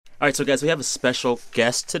All right, so guys, we have a special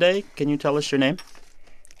guest today. Can you tell us your name?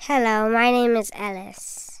 Hello, my name is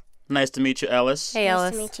Ellis. Nice to meet you, Ellis. Hey,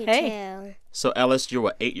 Ellis. Nice to meet you, too. So, Ellis,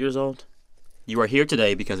 you're 8 years old? You are here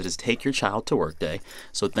today because it is Take Your Child to Work Day.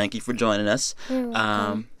 So thank you for joining us. You're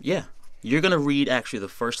welcome. Yeah. You're going to read, actually, the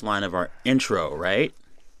first line of our intro, right?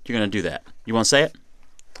 You're going to do that. You want to say it?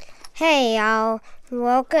 Hey, y'all.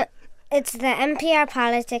 Welcome. It's the NPR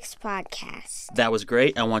Politics Podcast. That was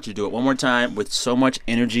great. I want you to do it one more time with so much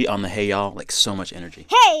energy on the hey, y'all. Like, so much energy.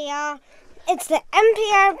 Hey, y'all. It's the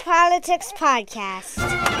NPR Politics Podcast.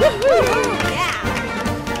 Yeah.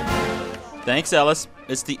 Thanks, Ellis.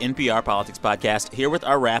 It's the NPR Politics Podcast, here with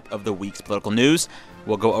our wrap of the week's political news.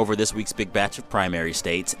 We'll go over this week's big batch of primary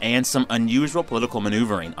states and some unusual political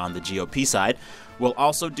maneuvering on the GOP side. We'll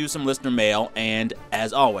also do some listener mail, and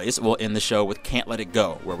as always, we'll end the show with Can't Let It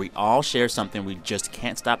Go, where we all share something we just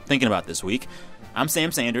can't stop thinking about this week. I'm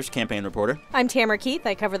Sam Sanders, campaign reporter. I'm Tamara Keith.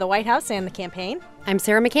 I cover the White House and the campaign. I'm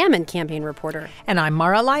Sarah McCammon, campaign reporter. And I'm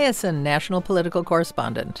Mara Eliason, national political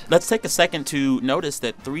correspondent. Let's take a second to notice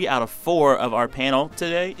that 3 out of 4 of our panel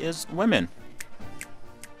today is women.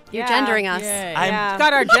 You're gendering us. We've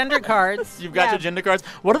got our gender cards. You've got your gender cards.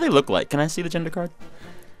 What do they look like? Can I see the gender card?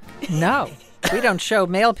 No. We don't show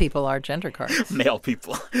male people our gender cards. Male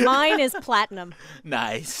people. Mine is platinum.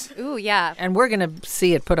 Nice. Ooh, yeah. And we're going to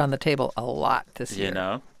see it put on the table a lot this year. You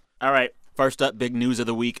know? All right. First up, big news of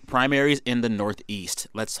the week, primaries in the Northeast.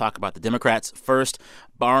 Let's talk about the Democrats first.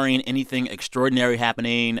 Barring anything extraordinary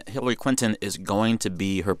happening, Hillary Clinton is going to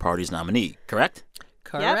be her party's nominee, correct?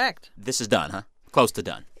 Correct. This is done, huh? Close to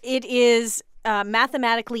done. It is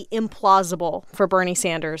mathematically implausible for Bernie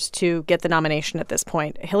Sanders to get the nomination at this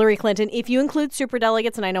point. Hillary Clinton, if you include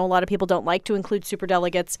superdelegates, and I know a lot of people don't like to include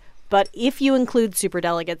superdelegates, but if you include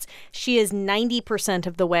superdelegates, she is 90%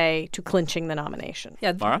 of the way to clinching the nomination.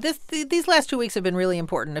 Yeah, these last 2 weeks have been really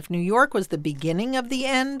important. If New York was the beginning of the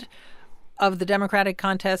end of the Democratic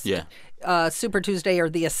contest, Super Tuesday or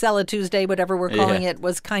the Acela Tuesday, whatever we're calling it,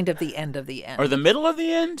 was kind of the end of the end. Or the middle of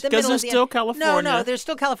the end? Because there's still California. No, there's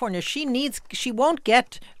still California. She won't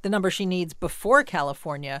get the number she needs before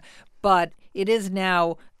California, but it is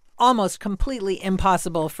now almost completely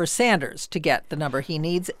impossible for Sanders to get the number he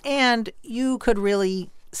needs. And you could really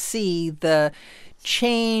see the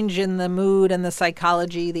change in the mood and the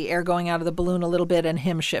psychology, the air going out of the balloon a little bit and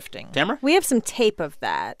him shifting. Tamara? We have some tape of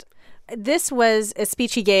that. This was a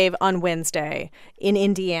speech he gave on Wednesday in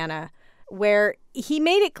Indiana, where he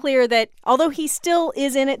made it clear that although he still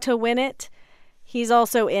is in it to win it, he's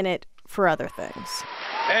also in it for other things.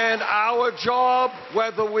 And our job,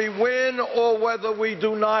 whether we win or whether we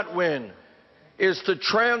do not win, is to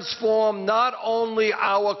transform not only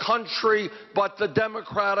our country, but the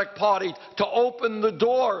Democratic Party, to open the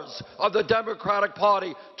doors of the Democratic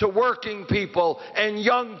Party to working people and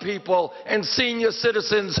young people and senior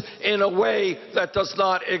citizens in a way that does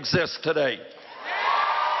not exist today.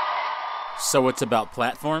 So it's about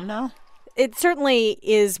platform now? It certainly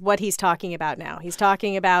is what he's talking about now. He's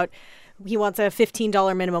talking about he wants a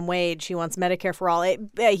 $15 minimum wage. He wants Medicare for all.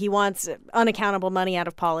 He wants unaccountable money out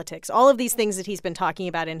of politics. All of these things that he's been talking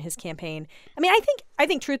about in his campaign. I mean, I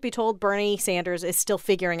think truth be told, Bernie Sanders is still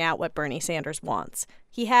figuring out what Bernie Sanders wants.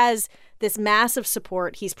 He has this massive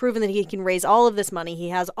support. He's proven that he can raise all of this money. He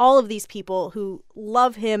has all of these people who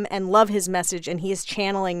love him and love his message, and he is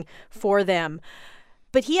channeling for them.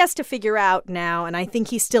 But he has to figure out now, and I think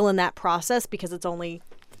he's still in that process because it's only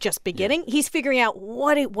just beginning. He's figuring out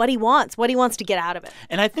what he wants to get out of it.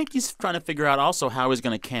 And I think he's trying to figure out also how he's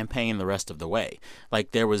going to campaign the rest of the way. Like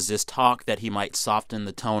there was this talk that he might soften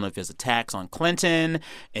the tone of his attacks on Clinton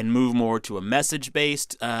and move more to a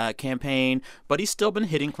message-based campaign, but he's still been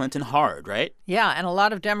hitting Clinton hard, right? Yeah, and a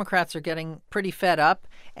lot of Democrats are getting pretty fed up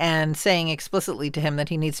and saying explicitly to him that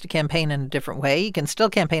he needs to campaign in a different way. He can still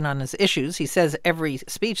campaign on his issues. He says every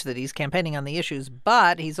speech that he's campaigning on the issues,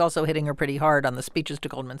 but he's also hitting her pretty hard on the speeches to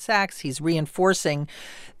Goldman Sachs. He's reinforcing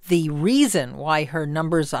the reason why her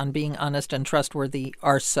numbers on being honest and trustworthy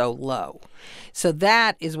are so low. So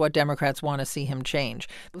that is what Democrats want to see him change.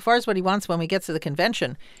 As far as what he wants when we get to the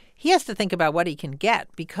convention, he has to think about what he can get,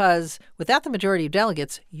 because without the majority of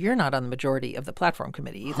delegates, you're not on the majority of the platform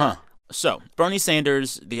committee either. Huh. So Bernie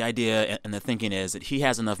Sanders, the idea and the thinking is that he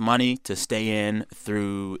has enough money to stay in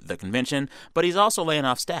through the convention, but he's also laying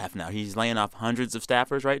off staff now. He's laying off hundreds of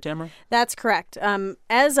staffers, right, Tamara? That's correct.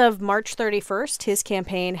 As of March 31st, his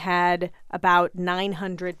campaign had about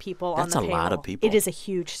 900 people on the payroll. That's a lot of people. It is a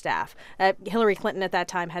huge staff. Hillary Clinton at that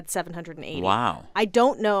time had 780. Wow. I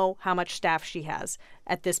don't know how much staff she has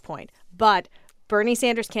at this point, but Bernie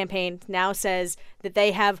Sanders' campaign now says that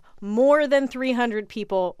they have more than 300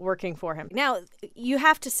 people working for him. Now, you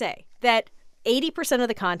have to say that 80% of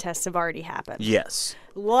the contests have already happened. Yes.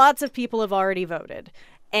 Lots of people have already voted.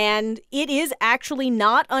 And it is actually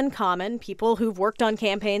not uncommon, people who've worked on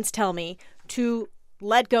campaigns tell me, to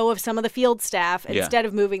let go of some of the field staff instead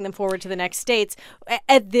of moving them forward to the next states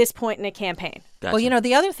at this point in a campaign. Gotcha. Well, you know,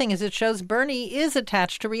 the other thing is it shows Bernie is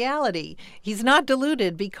attached to reality. He's not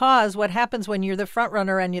deluded, because what happens when you're the front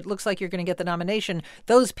runner and it looks like you're going to get the nomination,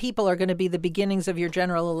 those people are going to be the beginnings of your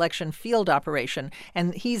general election field operation.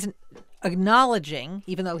 And he's acknowledging,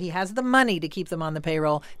 even though he has the money to keep them on the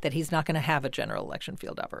payroll, that he's not going to have a general election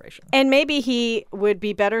field operation. And maybe he would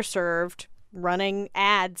be better served running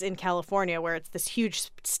ads in California, where it's this huge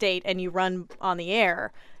state and you run on the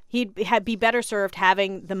air. He'd be better served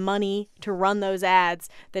having the money to run those ads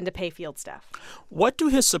than to pay field staff. What do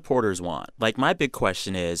his supporters want? Like, my big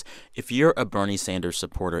question is, if you're a Bernie Sanders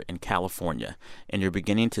supporter in California and you're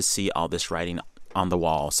beginning to see all this writing on the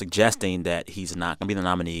wall suggesting that he's not going to be the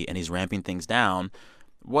nominee and he's ramping things down,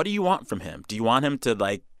 what do you want from him? Do you want him to,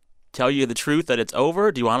 like, tell you the truth that it's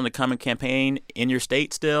over? Do you want him to come and campaign in your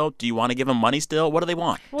state still? Do you want to give him money still? What do they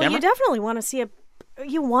want? Well, Tamara? you definitely want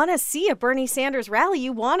to see a Bernie Sanders rally.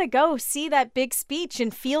 You want to go see that big speech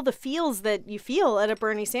and feel the feels that you feel at a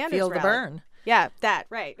Bernie Sanders Feel rally. the burn. Yeah, that,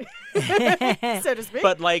 right. So to speak.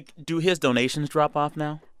 But, like, do his donations drop off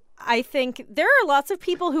now? I think there are lots of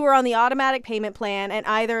people who are on the automatic payment plan, and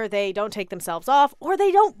either they don't take themselves off or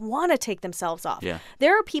they don't want to take themselves off. Yeah.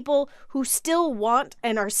 There are people who still want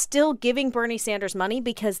and are still giving Bernie Sanders money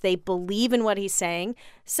because they believe in what he's saying.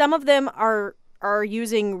 Some of them are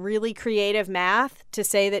using really creative math to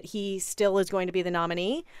say that he still is going to be the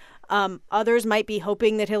nominee. Others might be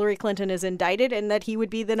hoping that Hillary Clinton is indicted and that he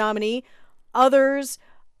would be the nominee. Others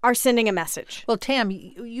are sending a message. Well, Tam,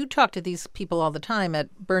 you talk to these people all the time at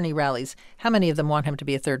Bernie rallies. How many of them want him to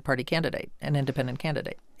be a third-party candidate, an independent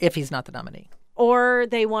candidate, if he's not the nominee? Or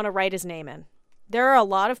they want to write his name in. There are a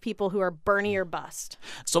lot of people who are Bernie or bust.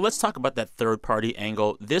 So let's talk about that third-party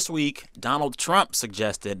angle. This week, Donald Trump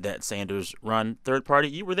suggested that Sanders run third-party.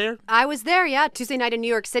 You were there? I was there, yeah. Tuesday night in New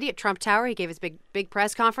York City at Trump Tower. He gave his big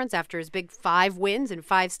press conference after his big 5 wins in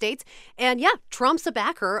 5 states. And, yeah, Trump's a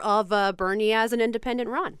backer of Bernie as an independent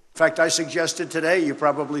run. In fact, I suggested today, you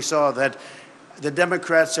probably saw, that the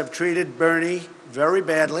Democrats have treated Bernie very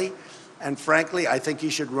badly. And frankly, I think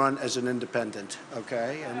he should run as an independent,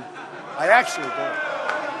 okay? And I actually do.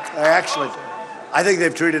 I think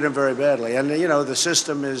they've treated him very badly. And, you know, the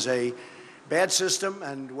system is a bad system,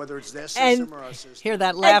 and whether it's their system or our system. Hear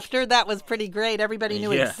that laughter? That was pretty great. Everybody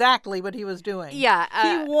knew exactly what he was doing. Yeah.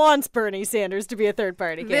 He wants Bernie Sanders to be a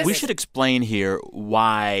third-party candidate. We should explain here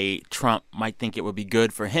why Trump might think it would be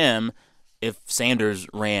good for him if Sanders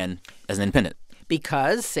ran as an independent.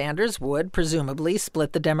 Because Sanders would presumably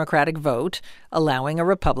split the Democratic vote, allowing a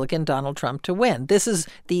Republican, Donald Trump, to win. This is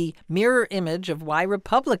the mirror image of why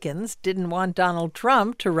Republicans didn't want Donald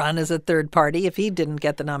Trump to run as a third party if he didn't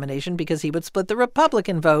get the nomination, because he would split the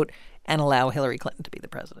Republican vote and allow Hillary Clinton to be the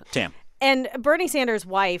president. Tam. And Bernie Sanders'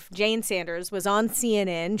 wife, Jane Sanders, was on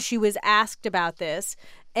CNN. She was asked about this,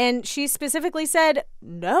 and she specifically said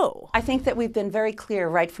no. I think that we've been very clear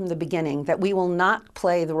right from the beginning that we will not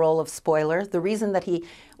play the role of spoiler. The reason that he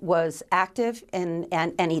was active and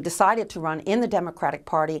he decided to run in the Democratic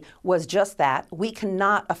Party was just that. We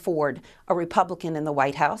cannot afford a Republican in the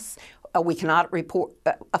White House. We cannot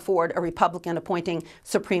afford a Republican appointing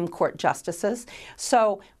Supreme Court justices.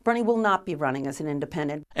 So Bernie will not be running as an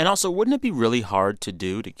independent. And also, wouldn't it be really hard to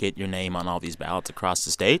do to get your name on all these ballots across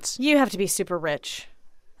the states? You have to be super rich.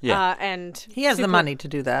 Yeah. And He has the money to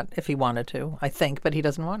do that if he wanted to, I think, but he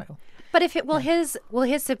doesn't want to. But if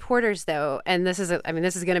his supporters, though, and this is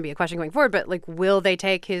going to be a question going forward, but like, will they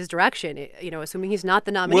take his direction? You know, assuming he's not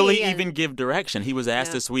the nominee. Will he even give direction? He was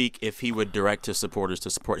asked this week if he would direct his supporters to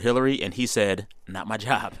support Hillary, and he said, "Not my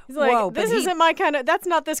job." He's like, this isn't my kind of. That's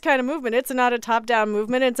not this kind of movement. It's not a top-down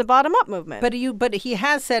movement. It's a bottom-up movement. But he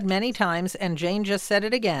has said many times, and Jane just said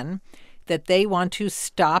it again, that they want to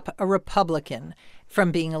stop a Republican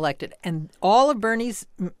from being elected, and all of Bernie's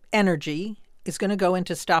energy is going to go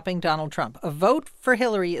into stopping Donald Trump. A vote for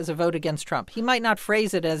Hillary is a vote against Trump. He might not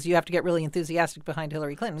phrase it as you have to get really enthusiastic behind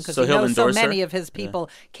Hillary Clinton, because he knows so many of his people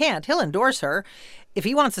can't. He'll endorse her. If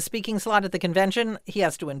he wants a speaking slot at the convention, he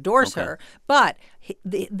has to endorse her. But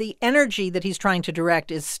the energy that he's trying to direct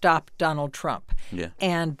is stop Donald Trump. Yeah.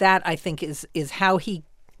 And that, I think, is how he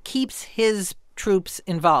keeps his troops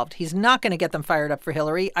involved. He's not going to get them fired up for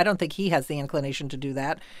Hillary. I don't think he has the inclination to do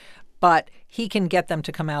that. But he can get them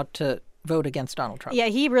to come out to vote against Donald Trump. Yeah,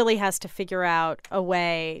 he really has to figure out a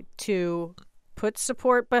way to put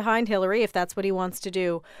support behind Hillary if that's what he wants to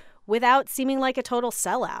do without seeming like a total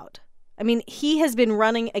sellout. I mean, he has been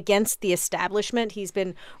running against the establishment. He's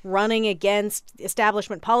been running against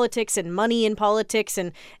establishment politics and money in politics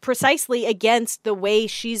and precisely against the way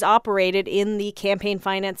she's operated in the campaign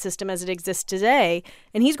finance system as it exists today.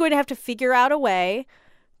 And he's going to have to figure out a way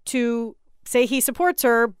to say he supports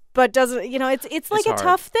her, but doesn't, it's like a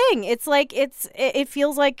tough thing. It's like it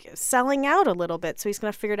feels like selling out a little bit. So he's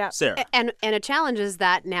going to figure it out. Sarah. And a challenge is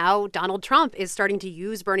that now Donald Trump is starting to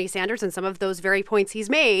use Bernie Sanders and some of those very points he's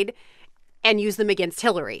made and use them against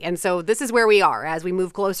Hillary. And so this is where we are as we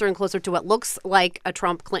move closer and closer to what looks like a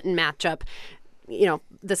Trump-Clinton matchup.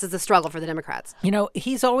 This is the struggle for the Democrats.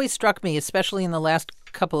 He's always struck me, especially in the last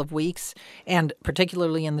couple of weeks, and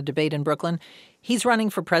particularly in the debate in Brooklyn. He's running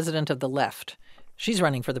for president of the left. She's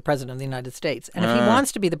running for the president of the United States. And if he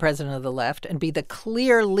wants to be the president of the left and be the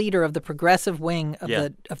clear leader of the progressive wing of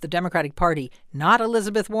the Democratic Party, not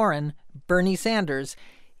Elizabeth Warren, Bernie Sanders,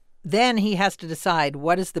 then he has to decide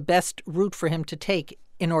what is the best route for him to take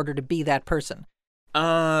in order to be that person.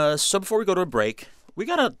 So before we go to a break, we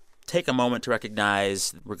got to take a moment to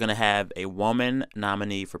recognize we're going to have a woman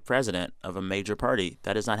nominee for president of a major party.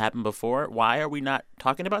 That has not happened before. Why are we not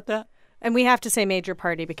talking about that? And we have to say major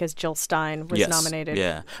party because Jill Stein was nominated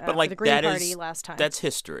but for the Green Party last time. That's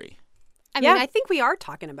history. I mean, I think we are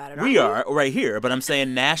talking about it, We are right here, but I'm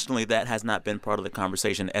saying nationally that has not been part of the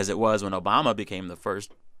conversation as it was when Obama became the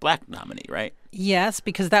first black nominee, right? Yes,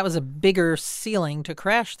 because that was a bigger ceiling to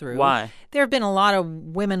crash through. Why? There have been a lot of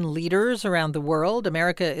women leaders around the world.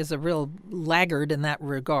 America is a real laggard in that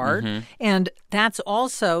regard. Mm-hmm. And that's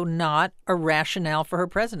also not a rationale for her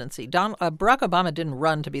presidency. Barack Obama didn't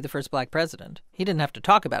run to be the first black president. He didn't have to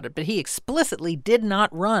talk about it, but he explicitly did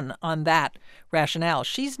not run on that rationale.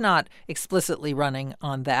 She's not explicitly running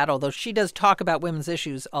on that, although she does talk about women's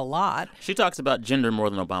issues a lot. She talks about gender more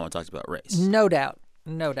than Obama talks about race. No doubt.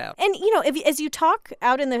 No doubt. And, as you talk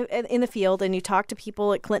out in the field and you talk to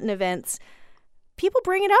people at Clinton events, people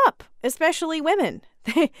bring it up, especially women.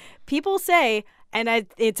 People say,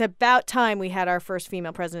 it's about time we had our first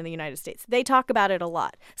female president of the United States. They talk about it a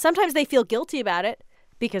lot. Sometimes they feel guilty about it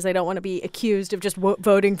because they don't want to be accused of just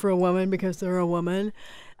voting for a woman because they're a woman.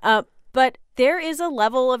 But there is a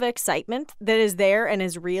level of excitement that is there and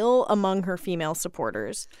is real among her female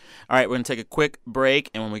supporters. All right, we're going to take a quick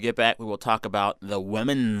break, and when we get back, we will talk about the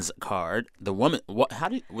women's card. The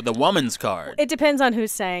woman's card. It depends on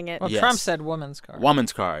who's saying it. Well, Yes. Trump said woman's card.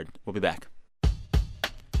 Woman's card. We'll be back.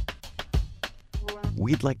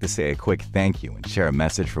 We'd like to say a quick thank you and share a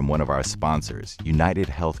message from one of our sponsors, United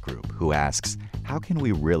Health Group, who asks, how can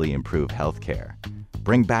we really improve healthcare?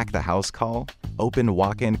 Bring back the house call? Open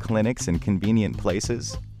walk-in clinics in convenient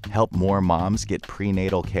places? Help more moms get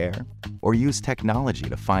prenatal care? Or use technology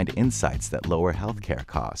to find insights that lower healthcare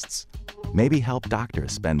costs? Maybe help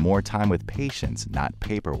doctors spend more time with patients, not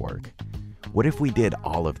paperwork. What if we did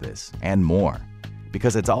all of this and more?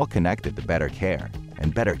 Because it's all connected to better care,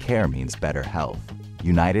 and better care means better health.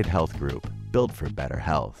 United Health Group, built for better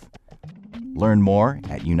health. Learn more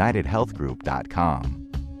at unitedhealthgroup.com.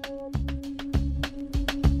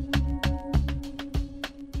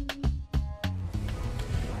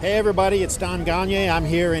 Hey everybody, it's Don Gagne. I'm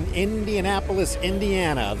here in Indianapolis,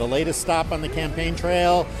 Indiana, the latest stop on the campaign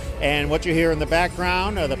trail. And what you hear in the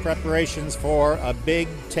background are the preparations for a big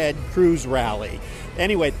Ted Cruz rally.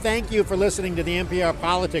 Anyway, thank you for listening to the NPR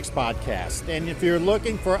Politics Podcast. And if you're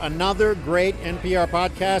looking for another great NPR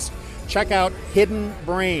podcast, check out Hidden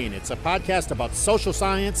Brain. It's a podcast about social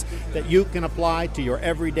science that you can apply to your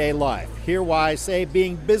everyday life. Hear why, say,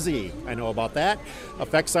 being busy, I know about that,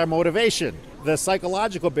 affects our motivation. The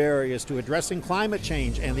psychological barriers to addressing climate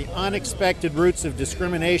change and the unexpected roots of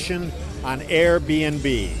discrimination on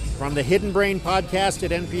Airbnb. From the Hidden Brain podcast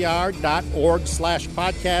at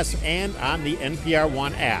npr.org/podcasts and on the NPR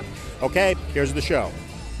One app. Okay, here's the show.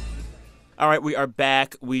 All right, we are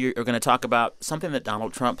back. We are going to talk about something that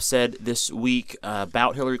Donald Trump said this week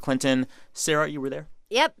about Hillary Clinton. Sarah, you were there?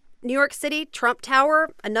 Yep. New York City, Trump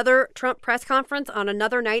Tower, another Trump press conference on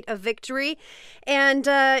another night of victory. And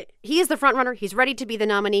he is the front runner. He's ready to be the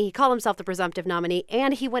nominee. He called himself the presumptive nominee,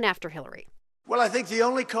 and he went after Hillary. Well, I think the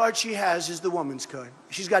only card she has is the woman's card.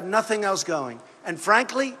 She's got nothing else going. And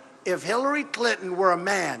frankly, if Hillary Clinton were a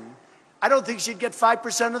man, I don't think she'd get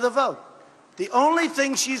 5% of the vote. The only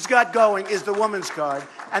thing she's got going is the woman's card.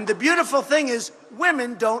 And the beautiful thing is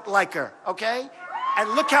women don't like her, okay?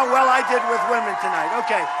 And look how well I did with women tonight.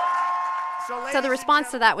 Okay. So the response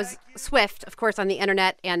to that was swift, of course, on the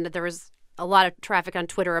internet, and there was a lot of traffic on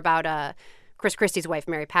Twitter about Chris Christie's wife,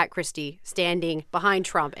 Mary Pat Christie, standing behind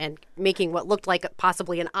Trump and making what looked like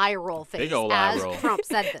possibly an eye roll face Big old as eye roll. Trump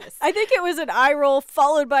said this. I think it was an eye roll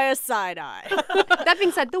followed by a side eye. That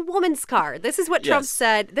being said, the woman's card. This is what Trump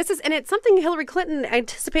said. And it's something Hillary Clinton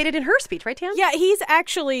anticipated in her speech, right, Tam? Yeah, he's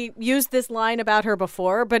actually used this line about her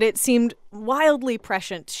before, but it seemed wildly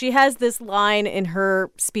prescient. She has this line in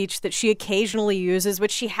her speech that she occasionally uses,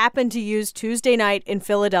 which she happened to use Tuesday night in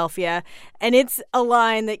Philadelphia, and it's a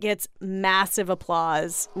line that gets massive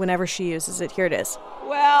applause whenever she uses it. Here it is.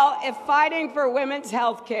 Well, if fighting for women's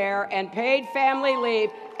health care and paid family leave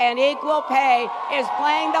and equal pay is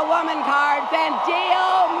playing the woman card, then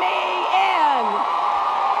deal me in.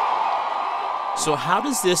 So how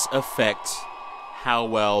does this affect how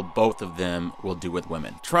well both of them will do with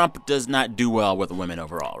women? Trump does not do well with women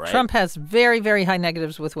overall, right? Trump has very, very high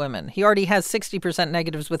negatives with women. He already has 60%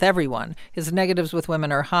 negatives with everyone. His negatives with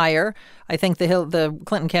women are higher. I think the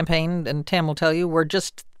Clinton campaign, and Tam will tell you, were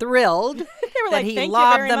just thrilled that he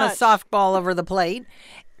lobbed them a softball over the plate.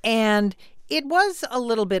 And it was a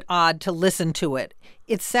little bit odd to listen to it.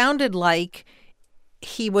 It sounded like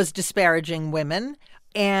he was disparaging women.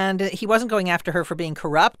 And he wasn't going after her for being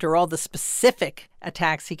corrupt or all the specific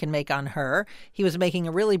attacks he can make on her. He was making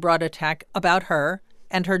a really broad attack about her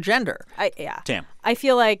and her gender. Tam. I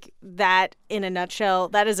feel like that, in a nutshell,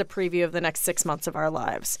 that is a preview of the next 6 months of our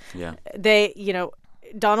lives. Yeah.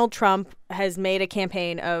 Donald Trump has made a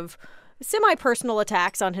campaign of semi-personal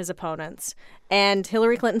attacks on his opponents. And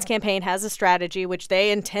Hillary Clinton's campaign has a strategy, which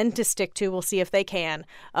they intend to stick to, we'll see if they can,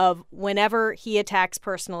 of whenever he attacks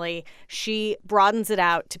personally, she broadens it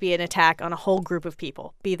out to be an attack on a whole group of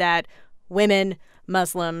people, be that women,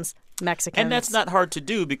 Muslims, Mexicans. And that's not hard to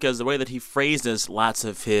do because the way that he phrases lots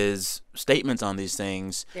of his statements on these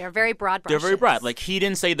things. They're very broad brushes. They're very broad. Like, he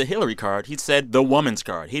didn't say the Hillary card. He said the woman's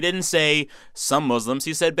card. He didn't say some Muslims.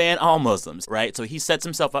 He said ban all Muslims, right? So he sets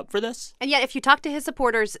himself up for this. And yet, if you talk to his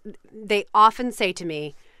supporters, they often say to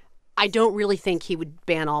me, I don't really think he would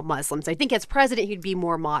ban all Muslims. I think as president, he'd be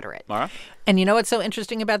more moderate. Mara? And you know what's so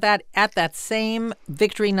interesting about that? At that same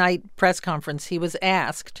victory night press conference, he was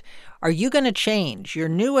asked, are you going to change? Your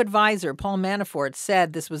new advisor, Paul Manafort,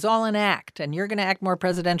 said this was all an act and you're going to act more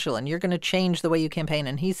presidential and you're going to change the way you campaign.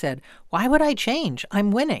 And he said, why would I change? I'm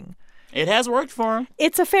winning. It has worked for him.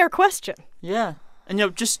 It's a fair question. Yeah.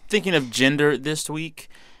 And, just thinking of gender this week,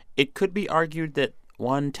 it could be argued that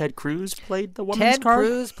Ted Cruz played the woman's card? Ted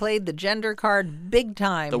Cruz played the gender card big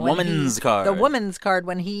time. The woman's card. The woman's card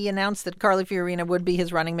when he announced that Carly Fiorina would be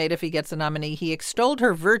his running mate if he gets the nominee. He extolled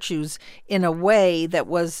her virtues in a way that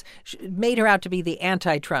made her out to be the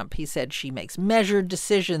anti-Trump. He said she makes measured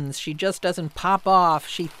decisions. She just doesn't pop off.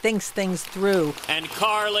 She thinks things through. And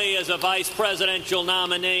Carly is a vice presidential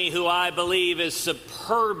nominee who I believe is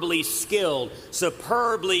superbly skilled,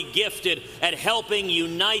 superbly gifted at helping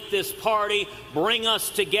unite this party, bring us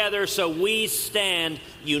together so we stand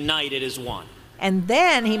united as one. And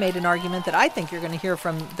then he made an argument that I think you're going to hear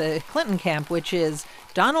from the Clinton camp, which is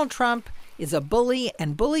Donald Trump is a bully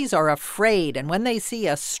and bullies are afraid. And when they see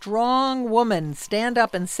a strong woman stand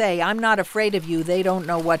up and say, I'm not afraid of you, they don't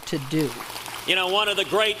know what to do. You know, one of the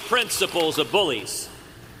great principles of bullies,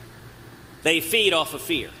 they feed off of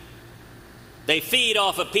fear. They feed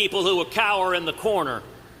off of people who will cower in the corner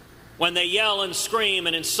when they yell and scream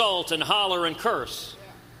and insult and holler and curse.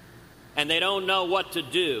 And they don't know what to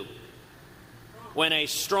do when a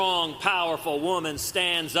strong, powerful woman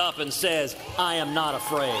stands up and says, I am not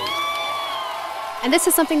afraid. And this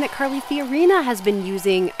is something that Carly Fiorina has been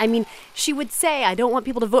using. I mean, she would say, I don't want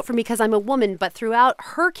people to vote for me because I'm a woman. But throughout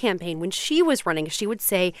her campaign, when she was running, she would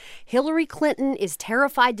say, Hillary Clinton is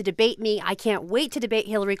terrified to debate me. I can't wait to debate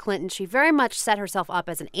Hillary Clinton. She very much set herself up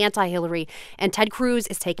as an anti-Hillary. And Ted Cruz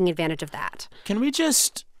is taking advantage of that.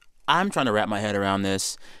 I'm trying to wrap my head around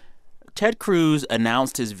this. Ted Cruz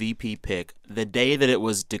announced his VP pick the day that it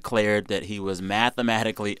was declared that he was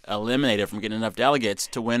mathematically eliminated from getting enough delegates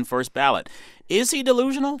to win first ballot. Is he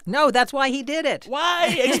delusional? No, that's why he did it. Why?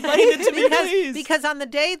 Explain it to me, please. Because on the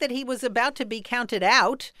day that he was about to be counted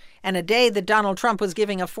out, and a day that Donald Trump was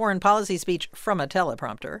giving a foreign policy speech from a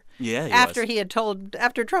teleprompter, after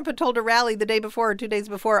Trump had told a rally the day before or 2 days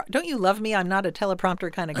before, don't you love me? I'm not a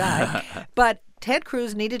teleprompter kind of guy. But Ted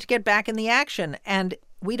Cruz needed to get back in the action, and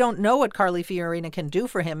we don't know what Carly Fiorina can do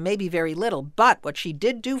for him, maybe very little. But what she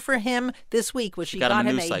did do for him this week was she got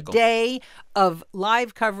him a day of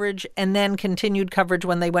live coverage and then continued coverage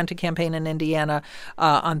when they went to campaign in Indiana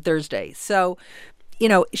on Thursday. So,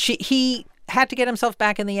 he had to get himself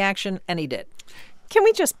back in the action, and he did. Can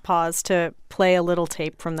we just pause to play a little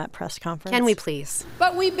tape from that press conference? Can we please?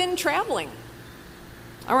 But we've been traveling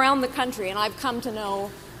around the country, and I've come to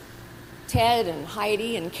know Ted and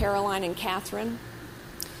Heidi and Caroline and Catherine.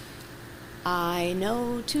 I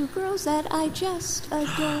know two girls that I just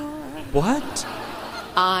adore. What?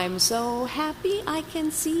 I'm so happy I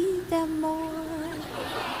can see them more.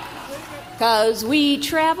 'Cause we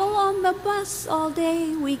travel on the bus all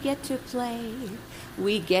day, we get to play.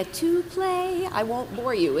 We get to play. I won't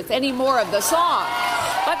bore you with any more of the song.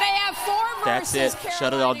 But they have 4 verses. That's it.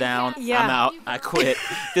 Shut it all down. Yeah. I'm out. I quit.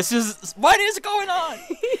 What is going on?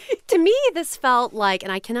 To me, this felt like,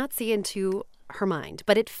 and I cannot see into her mind,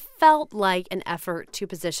 but it felt like an effort to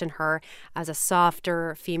position her as a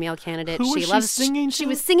softer female candidate. Who was she singing to? She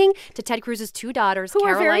was singing to Ted Cruz's 2 daughters, Who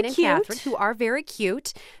are very Caroline and cute. Catherine, who are very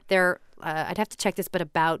cute. They're I'd have to check this, but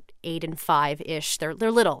about 8 and 5-ish. They're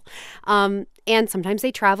little, and sometimes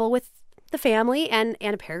they travel with the family, and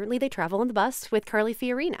apparently they travel on the bus with Carly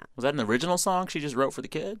Fiorina. Was that an original song she just wrote for the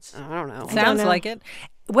kids? I don't know. Sounds like it.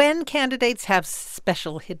 When candidates have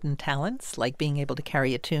special hidden talents, like being able to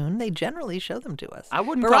carry a tune, they generally show them to us. I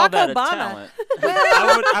wouldn't Barack call that Obama. a talent.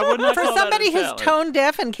 I would not For call somebody that a who's talent. tone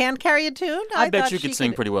deaf and can't carry a tune, I bet thought you she could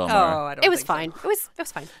sing pretty well, Mara. Oh, I don't It was think so. fine. It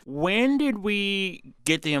was fine. When did we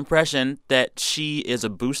get the impression that she is a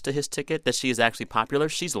boost to his ticket, that she is actually popular?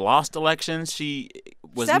 She's lost elections. She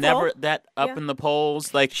was Several. never that up in the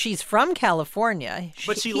polls. Like, She's from California.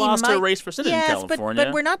 but she he lost her might- race for Senate yes, in California.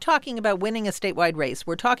 But we're not talking about winning a statewide race.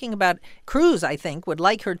 We're talking about Cruz, I think, would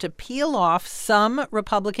like her to peel off some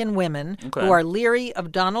Republican women Okay. who are leery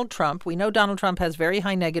of Donald Trump. We know Donald Trump has very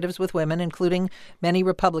high negatives with women, including many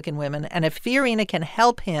Republican women. And if Fiorina can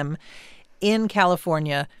help him in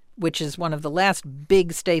California, which is one of the last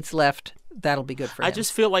big states left, that'll be good for him. I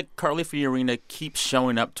just feel like Carly Fiorina keeps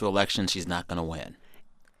showing up to elections she's not going to win.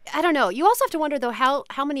 I don't know. You also have to wonder, though,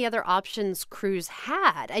 how many other options Cruz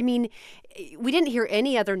had. I mean, we didn't hear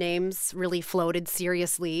any other names really floated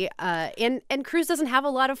seriously. And Cruz doesn't have a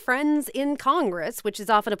lot of friends in Congress, which is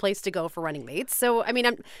often a place to go for running mates. So, I mean,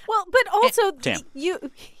 But also, Tam.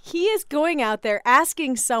 he is going out there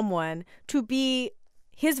asking someone to be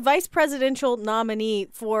his vice presidential nominee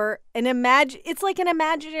for it's like an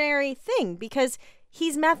imaginary thing because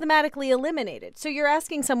he's mathematically eliminated. So you're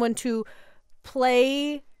asking someone to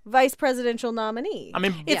play vice presidential nominee. I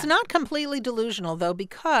mean, It's not completely delusional, though,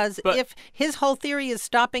 because if his whole theory is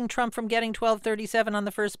stopping Trump from getting 1237 on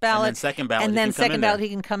the first ballot, then second ballot, and he then can come second in ballot there.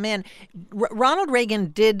 he can come in. Ronald Reagan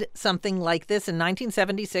did something like this in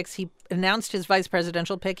 1976. He announced his vice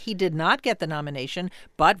presidential pick. He did not get the nomination,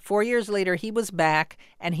 but 4 years later he was back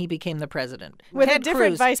and he became the president. With a Ted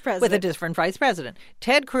different Cruz- vice president. With a different vice president.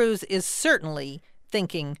 Ted Cruz is certainly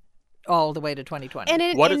thinking all the way to 2020.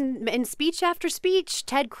 And in speech after speech,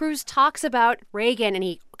 Ted Cruz talks about Reagan, and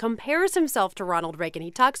he compares himself to Ronald Reagan. He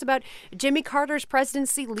talks about Jimmy Carter's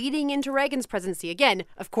presidency leading into Reagan's presidency. Again,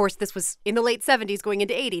 of course, this was in the late 70s going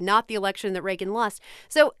into 80, not the election that Reagan lost.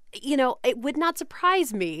 So, it would not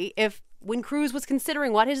surprise me if when Cruz was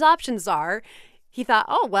considering what his options are, he thought,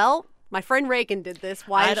 oh, well, my friend Reagan did this.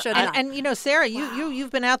 Why should I? And Sarah,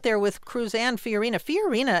 you've been out there with Cruz and Fiorina.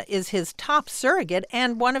 Fiorina is his top surrogate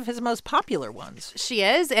and one of his most popular ones. She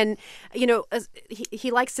is. And,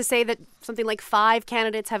 he likes to say that something like 5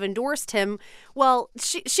 candidates have endorsed him. Well,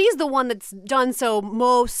 she's the one that's done so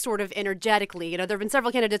most sort of energetically. There have been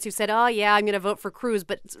several candidates who said, oh, yeah, I'm going to vote for Cruz,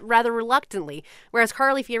 but rather reluctantly, whereas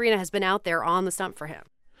Carly Fiorina has been out there on the stump for him.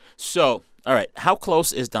 So, all right, how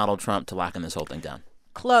close is Donald Trump to locking this whole thing down?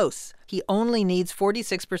 Close. He only needs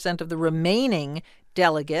 46% of the remaining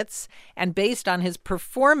delegates. And based on his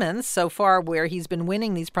performance so far, where he's been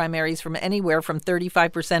winning these primaries from anywhere from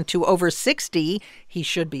 35% to over 60%, he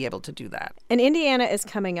should be able to do that. And Indiana is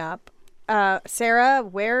coming up. Sarah,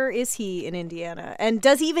 where is he in Indiana? And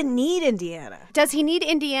does he even need Indiana? Does he need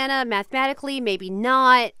Indiana? Mathematically, maybe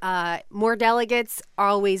not. More delegates are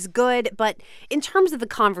always good. But in terms of the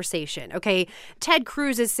conversation, okay, Ted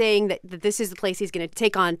Cruz is saying that this is the place he's going to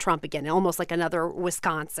take on Trump again, almost like another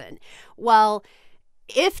Wisconsin. Well,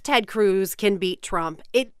 if Ted Cruz can beat Trump,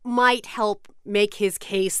 it might help make his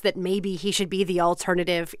case that maybe he should be the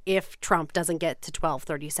alternative if Trump doesn't get to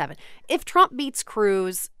 1237. If Trump beats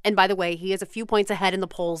Cruz, and by the way, he is a few points ahead in the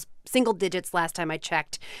polls, single digits last time I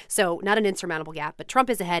checked, so not an insurmountable gap, but Trump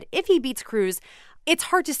is ahead. If he beats Cruz, it's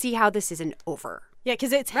hard to see how this isn't over. Yeah,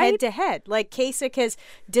 because it's head to head. Like Kasich has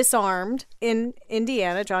disarmed in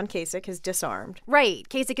Indiana. John Kasich has disarmed. Right.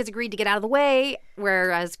 Kasich has agreed to get out of the way,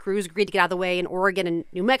 whereas Cruz agreed to get out of the way in Oregon and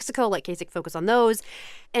New Mexico. Let Kasich focus on those.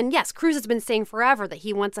 And yes, Cruz has been saying forever that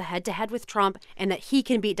he wants a head-to-head with Trump and that he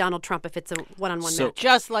can beat Donald Trump if it's a one-on-one match.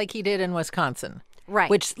 Just like he did in Wisconsin.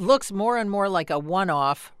 Right. Which looks more and more like a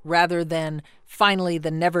one-off rather than finally the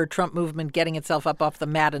Never Trump movement getting itself up off the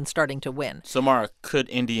mat and starting to win. So, Mara, could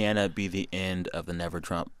Indiana be the end of the Never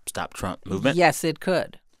Trump, Stop Trump movement? Yes, it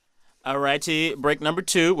could. All righty, break number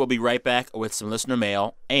 2. We'll be right back with some listener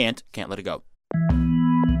mail and Can't Let It Go.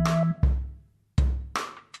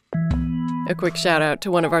 A quick shout out to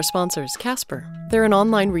one of our sponsors, Casper. They're an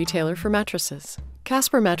online retailer for mattresses.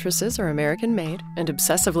 Casper mattresses are American-made and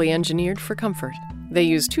obsessively engineered for comfort. They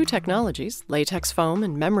use 2 technologies, latex foam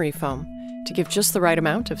and memory foam, to give just the right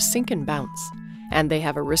amount of sink and bounce. And they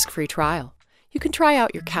have a risk-free trial. You can try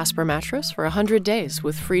out your Casper mattress for 100 days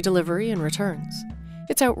with free delivery and returns.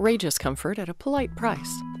 It's outrageous comfort at a polite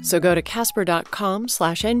price. So go to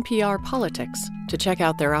casper.com/NPRPolitics to check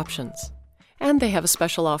out their options. And they have a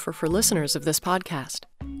special offer for listeners of this podcast.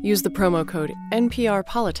 Use the promo code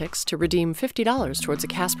NPRPolitics to redeem $50 towards a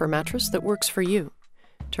Casper mattress that works for you.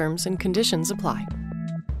 Terms and conditions apply.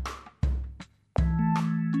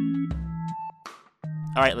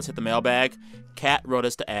 All right, let's hit the mailbag. Kat wrote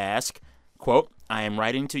us to ask, quote, I am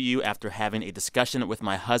writing to you after having a discussion with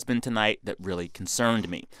my husband tonight that really concerned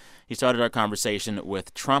me. He started our conversation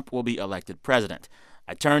with Trump will be elected president.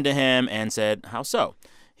 I turned to him and said, how so?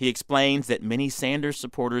 He explains that many Sanders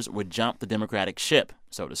supporters would jump the Democratic ship,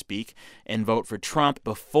 so to speak, and vote for Trump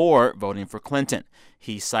before voting for Clinton.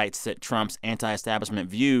 He cites that Trump's anti-establishment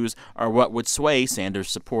views are what would sway Sanders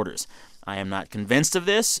supporters. I am not convinced of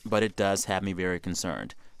this, but it does have me very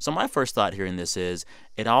concerned. So my first thought hearing this is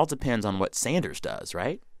it all depends on what Sanders does,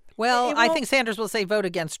 right? Well, I think Sanders will say vote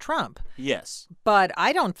against Trump. Yes. But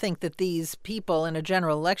I don't think that these people in a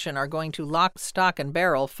general election are going to lock, stock, and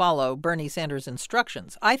barrel follow Bernie Sanders'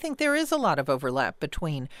 instructions. I think there is a lot of overlap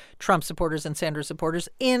between Trump supporters and Sanders supporters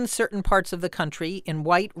in certain parts of the country, in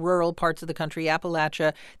white rural parts of the country,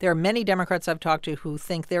 Appalachia. There are many Democrats I've talked to who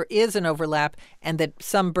think there is an overlap and that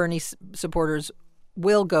some Bernie supporters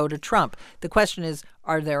will go to Trump. The question is,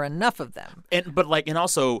 are there enough of them? And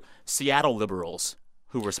also Seattle liberals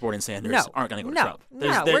who were supporting Sanders aren't going to go to Trump.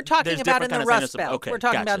 We're talking about in the Rust Belt. Okay, we're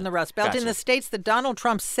talking about in the Rust Belt. In the states that Donald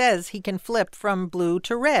Trump says he can flip from blue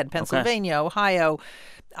to red, Pennsylvania, Ohio,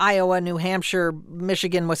 Iowa, New Hampshire,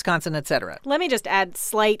 Michigan, Wisconsin, etc. Let me just add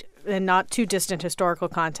slight and not too distant historical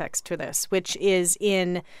context to this, which is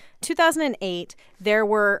in 2008, there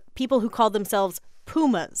were people who called themselves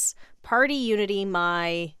Pumas, Party Unity,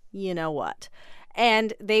 my you-know-what.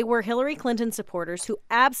 And they were Hillary Clinton supporters who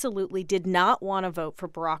absolutely did not want to vote for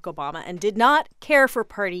Barack Obama and did not care for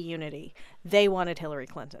party unity. They wanted Hillary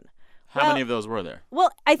Clinton. How many of those were there?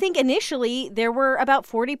 Well, I think initially there were about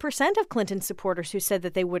 40% of Clinton supporters who said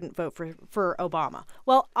that they wouldn't vote for Obama.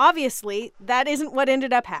 Well, obviously, that isn't what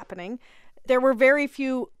ended up happening. There were very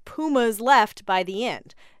few Pumas left by the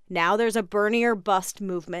end. Now there's a Bernie or bust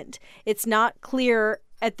movement. It's not clear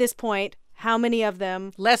at this point how many of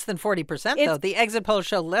them? Less than 40%, though. The exit polls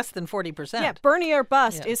show less than 40%. Yeah, Bernie or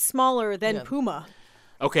bust is smaller than Puma.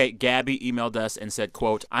 Okay, Gabby emailed us and said,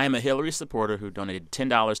 quote, I am a Hillary supporter who donated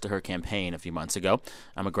 $10 to her campaign a few months ago.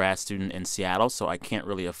 I'm a grad student in Seattle, so I can't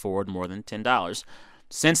really afford more than $10.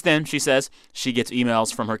 Since then, she says, she gets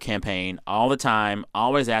emails from her campaign all the time,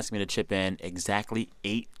 always asking me to chip in exactly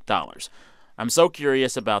 $8. I'm so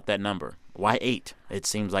curious about that number. Why 8? It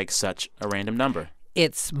seems like such a random number.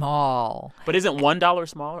 It's small. But isn't $1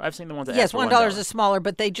 smaller? I've seen the ones that yes, ask for $1 is smaller,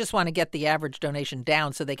 but they just want to get the average donation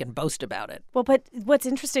down so they can boast about it. Well, but what's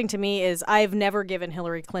interesting to me is I've never given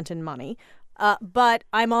Hillary Clinton money, but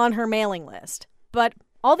I'm on her mailing list. But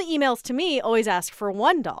all the emails to me always ask for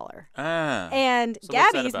 $1. And so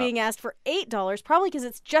Gabby's being asked for $8, probably because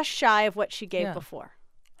it's just shy of what she gave before.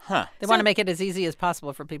 Huh. They want to make it as easy as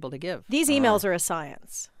possible for people to give. These emails are a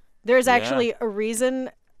science. There's actually a reason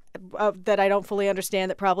that I don't fully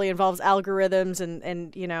understand that probably involves algorithms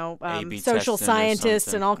and social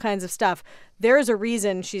scientists and all kinds of stuff. There's a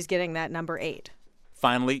reason she's getting that number 8.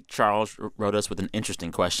 Finally, Charles wrote us with an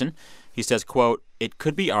interesting question. He says, quote, it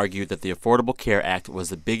could be argued that the Affordable Care Act was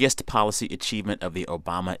the biggest policy achievement of the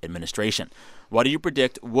Obama administration. What do you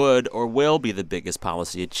predict would or will be the biggest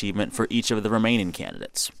policy achievement for each of the remaining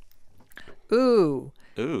candidates? Ooh.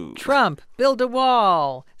 Trump, build a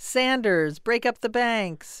wall. Sanders, break up the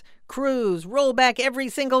banks. Cruz, roll back every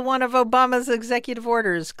single one of Obama's executive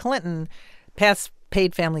orders. Clinton, pass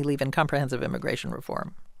paid family leave and comprehensive immigration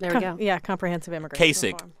reform. There we go. Yeah, comprehensive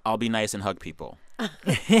immigration reform. I'll be nice and hug people.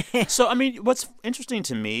 So, I mean, what's interesting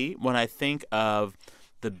to me when I think of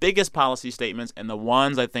the biggest policy statements and the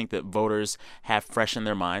ones I think that voters have fresh in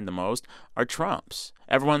their mind the most are Trump's.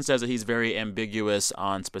 Everyone says that he's very ambiguous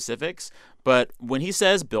on specifics, but when he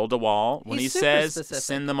says build a wall, when he says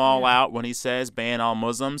send them all out, when he says ban all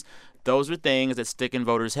Muslims, those are things that stick in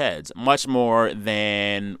voters' heads much more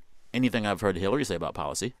than anything I've heard Hillary say about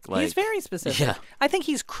policy. He's very specific. Yeah. I think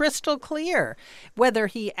he's crystal clear. Whether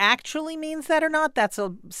he actually means that or not, that's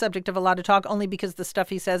a subject of a lot of talk, only because the stuff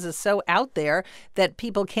he says is so out there that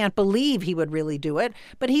people can't believe he would really do it.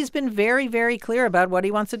 But he's been very, very clear about what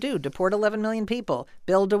he wants to do. Deport 11 million people,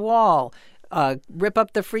 build a wall, rip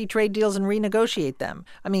up the free trade deals and renegotiate them.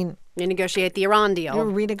 I mean, renegotiate the Iran deal.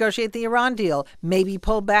 Renegotiate the Iran deal. Maybe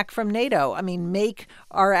pull back from NATO. I mean, make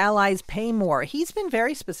our allies pay more. He's been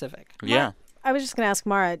very specific. Yeah. I was just going to ask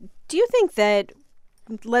Mara, do you think that,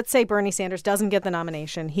 let's say Bernie Sanders doesn't get the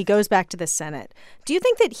nomination, he goes back to the Senate. Do you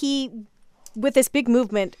think that he, with this big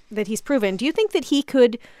movement that he's proven, do you think that he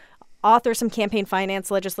could author some campaign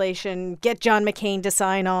finance legislation, get John McCain to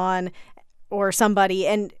sign on or somebody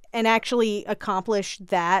and actually accomplish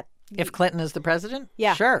that? If Clinton is the president?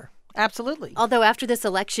 Yeah. Sure. Absolutely. Although after this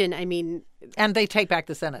election, I mean... And they take back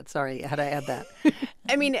the Senate. Sorry, had to add that.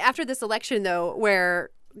 I mean, after this election, though, where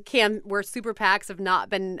super PACs have not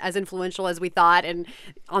been as influential as we thought, and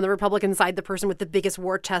on the Republican side, the person with the biggest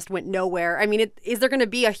war chest went nowhere. I mean, is there going to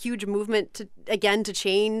be a huge movement to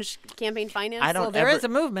change campaign finance? There is a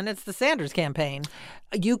movement. It's the Sanders campaign.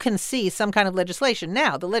 You can see some kind of legislation.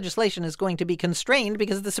 Now, the legislation is going to be constrained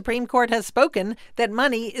because the Supreme Court has spoken that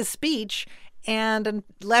money is speech, and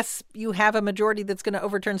unless you have a majority that's going to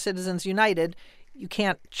overturn Citizens United, you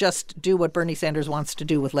can't just do what Bernie Sanders wants to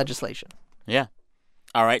do with legislation. Yeah.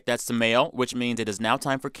 All right, that's the mail, which means it is now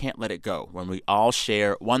time for Can't Let It Go, when we all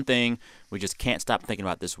share one thing we just can't stop thinking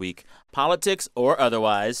about this week, politics or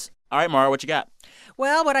otherwise. All right, Mara, what you got?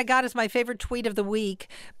 Well, what I got is my favorite tweet of the week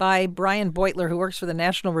by Brian Beutler, who works for the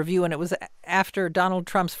National Review, and it was after Donald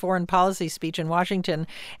Trump's foreign policy speech in Washington,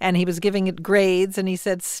 and he was giving it grades, and he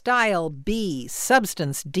said, style, B,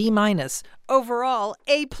 substance, D-, overall,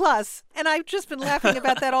 A+. And I've just been laughing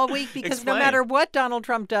about that all week because no matter what Donald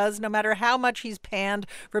Trump does, no matter how much he's panned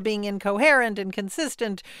for being incoherent,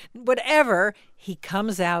 inconsistent, whatever, he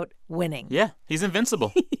comes out winning. Yeah, he's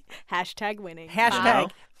invincible. Hashtag winning.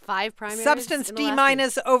 Hashtag. 5 primaries. Substance D-,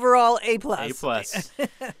 overall A+. A+.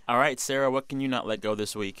 All right, Sarah, what can you not let go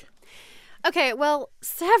this week? Okay, well,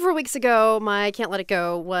 several weeks ago, my Can't Let It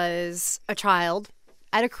Go was a child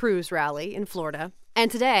at a cruise rally in Florida. And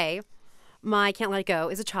today, my Can't Let It Go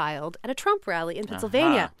is a child at a Trump rally in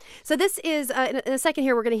Pennsylvania. So this is, in a second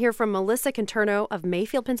here, we're going to hear from Melissa Conterno of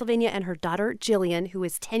Mayfield, Pennsylvania, and her daughter, Jillian, who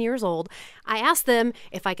is 10 years old. I asked them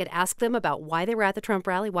if I could ask them about why they were at the Trump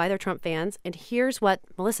rally, why they're Trump fans, and here's what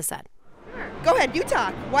Melissa said. Go ahead, you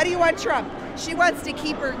talk. Why do you want Trump? She wants to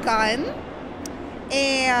keep her gun.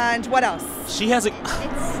 And what else? She has a...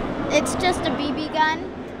 It's just a BB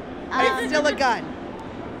gun. But it's still a gun.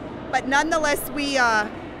 But nonetheless, we...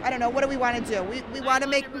 I don't know. What do we want to do? We want to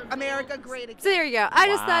make America great again. So there you go. I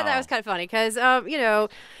just thought that was kind of funny because,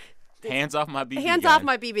 hands off my BB gun. Hands off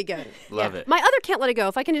my BB gun. Love it. My other Can't Let It Go,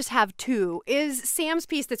 if I can just have two, is Sam's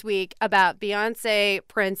piece this week about Beyonce,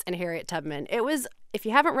 Prince, and Harriet Tubman. It was, if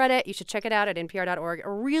you haven't read it, you should check it out at npr.org. A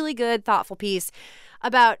really good, thoughtful piece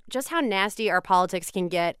about just how nasty our politics can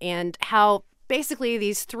get and how basically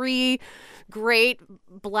these three great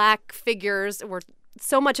Black figures were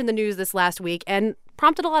so much in the news this last week and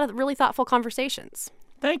prompted a lot of really thoughtful conversations.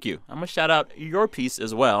 Thank you. I'm going to shout out your piece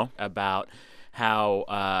as well about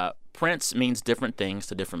how Prince means different things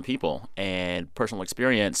to different people, and personal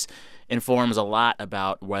experience informs a lot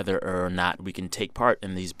about whether or not we can take part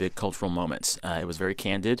in these big cultural moments. It was very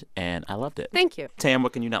candid, and I loved it. Thank you. Tam,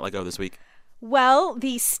 what can you not let go this week? Well,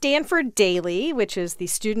 the Stanford Daily, which is the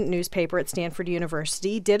student newspaper at Stanford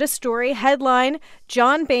University, did a story headline,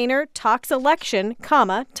 John Boehner talks election,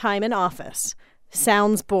 time in office.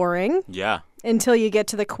 Sounds boring. Yeah. Until you get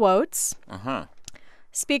to the quotes. Uh-huh.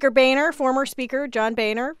 Speaker Boehner, former Speaker John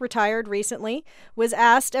Boehner, retired recently, was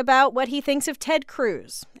asked about what he thinks of Ted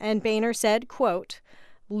Cruz. And Boehner said, quote,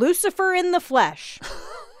 Lucifer in the flesh.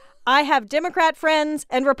 I have Democrat friends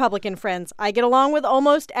and Republican friends. I get along with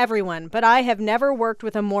almost everyone, but I have never worked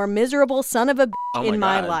with a more miserable son of a bitch in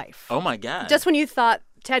my life. Oh, my God. Just when you thought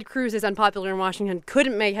Ted Cruz is unpopular in Washington,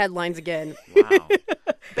 couldn't make headlines again. Wow.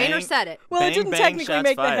 Boehner said it. Well, it didn't technically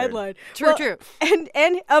make the headline. True.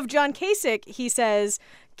 And of John Kasich, he says,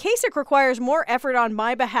 Kasich requires more effort on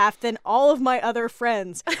my behalf than all of my other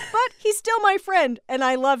friends. But he's still my friend, and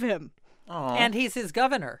I love him. Aww. And he's his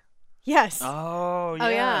governor. Yes. Oh, yeah. Oh,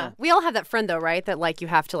 yeah. We all have that friend, though, right? That, you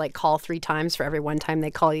have to, call 3 times for every one time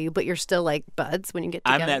they call you, but you're still, buds when you get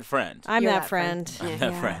together. I'm that friend. I'm that friend. I'm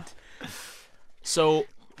that friend. So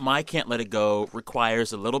my Can't Let It Go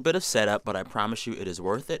requires a little bit of setup, but I promise you it is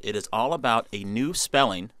worth it. It is all about a new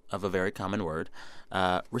spelling of a very common word,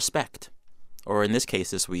 respect. Or in this case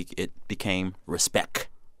this week, it became respect.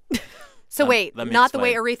 So wait, let me not the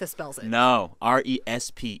way explain. Aretha spells it. No,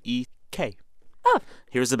 Respek. Oh.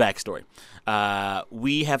 Here's the backstory.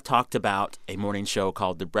 We have talked about a morning show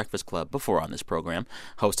called The Breakfast Club before on this program,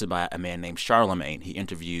 hosted by a man named Charlemagne. He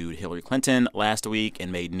interviewed Hillary Clinton last week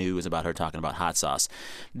and made news about her talking about hot sauce.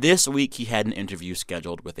 This week, he had an interview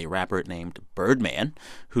scheduled with a rapper named Birdman,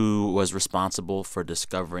 who was responsible for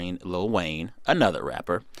discovering Lil Wayne, another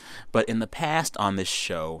rapper. But in the past on this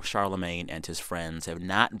show, Charlemagne and his friends have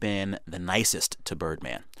not been the nicest to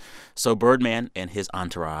Birdman. So Birdman and his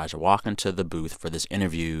entourage walk into the booth for this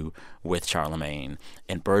interview with Charlemagne,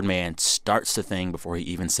 and Birdman starts the thing before he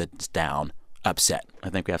even sits down, upset. I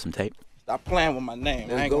think we have some tape. Stop playing with my name.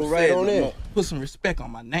 Let's I ain't go gonna right say on it no in. more. Put some respect on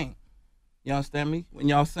my name. You understand me? When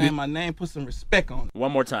y'all saying my name, put some respect on it.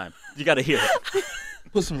 One more time. You got to hear it.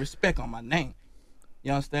 Put some respect on my name.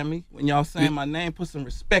 You understand me? When y'all saying my name, put some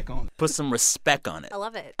respect on it. Put some respect on it. I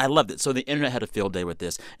love it. I loved it. So the internet had a field day with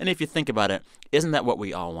this. And if you think about it, isn't that what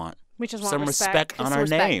we all want? We just want some respect. on Just our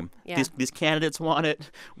respect. name. Yeah. These candidates want it.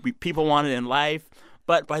 People want it in life.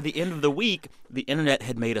 But by the end of the week, the internet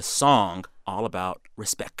had made a song all about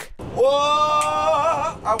respect. Whoa,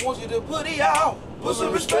 I want you to put it out. Put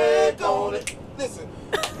some respect on it. Listen,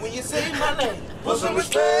 when you say my name, put some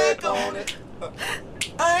respect on it.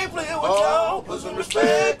 I ain't playing with y'all. Put some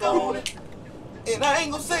respect on it. And I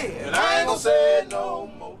ain't gonna say it. And I ain't gonna say it no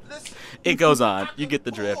more. Listen. It goes on. You get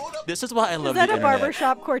the drift. This is why I love Is that the a internet.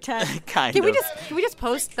 barbershop quartet? Kind Can of. we just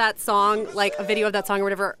post that song, like a video of that song or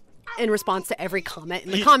whatever, in response to every comment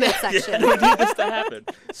in the comment section? Yeah, we need this to happen.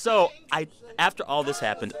 So after all this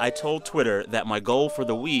happened, I told Twitter that my goal for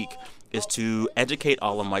the week is to educate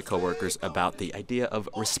all of my coworkers about the idea of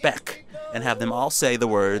respect and have them all say the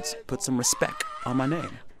words, put some respect on my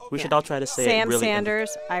name. We should all try to say Sam it really.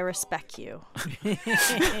 Sanders, I respect you.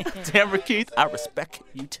 Tamara Keith, I respect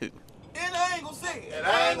you too. And I ain't gonna say it. And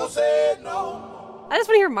I ain't gonna say it no more. I just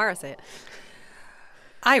want to hear Mara say it.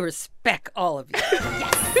 I respect all of you.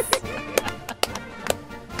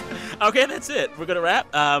 Okay, that's it. We're going to wrap.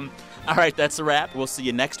 All right, that's a wrap. We'll see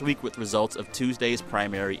you next week with results of Tuesday's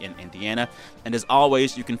primary in Indiana. And as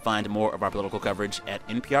always, you can find more of our political coverage at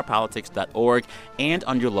nprpolitics.org and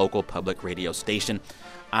on your local public radio station.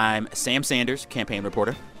 I'm Sam Sanders, campaign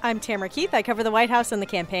reporter. I'm Tamara Keith. I cover the White House and the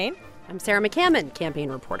campaign. I'm Sarah McCammon, campaign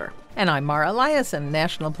reporter. And I'm Mara Eliason,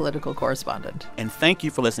 national political correspondent. And thank you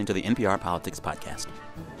for listening to the NPR Politics Podcast.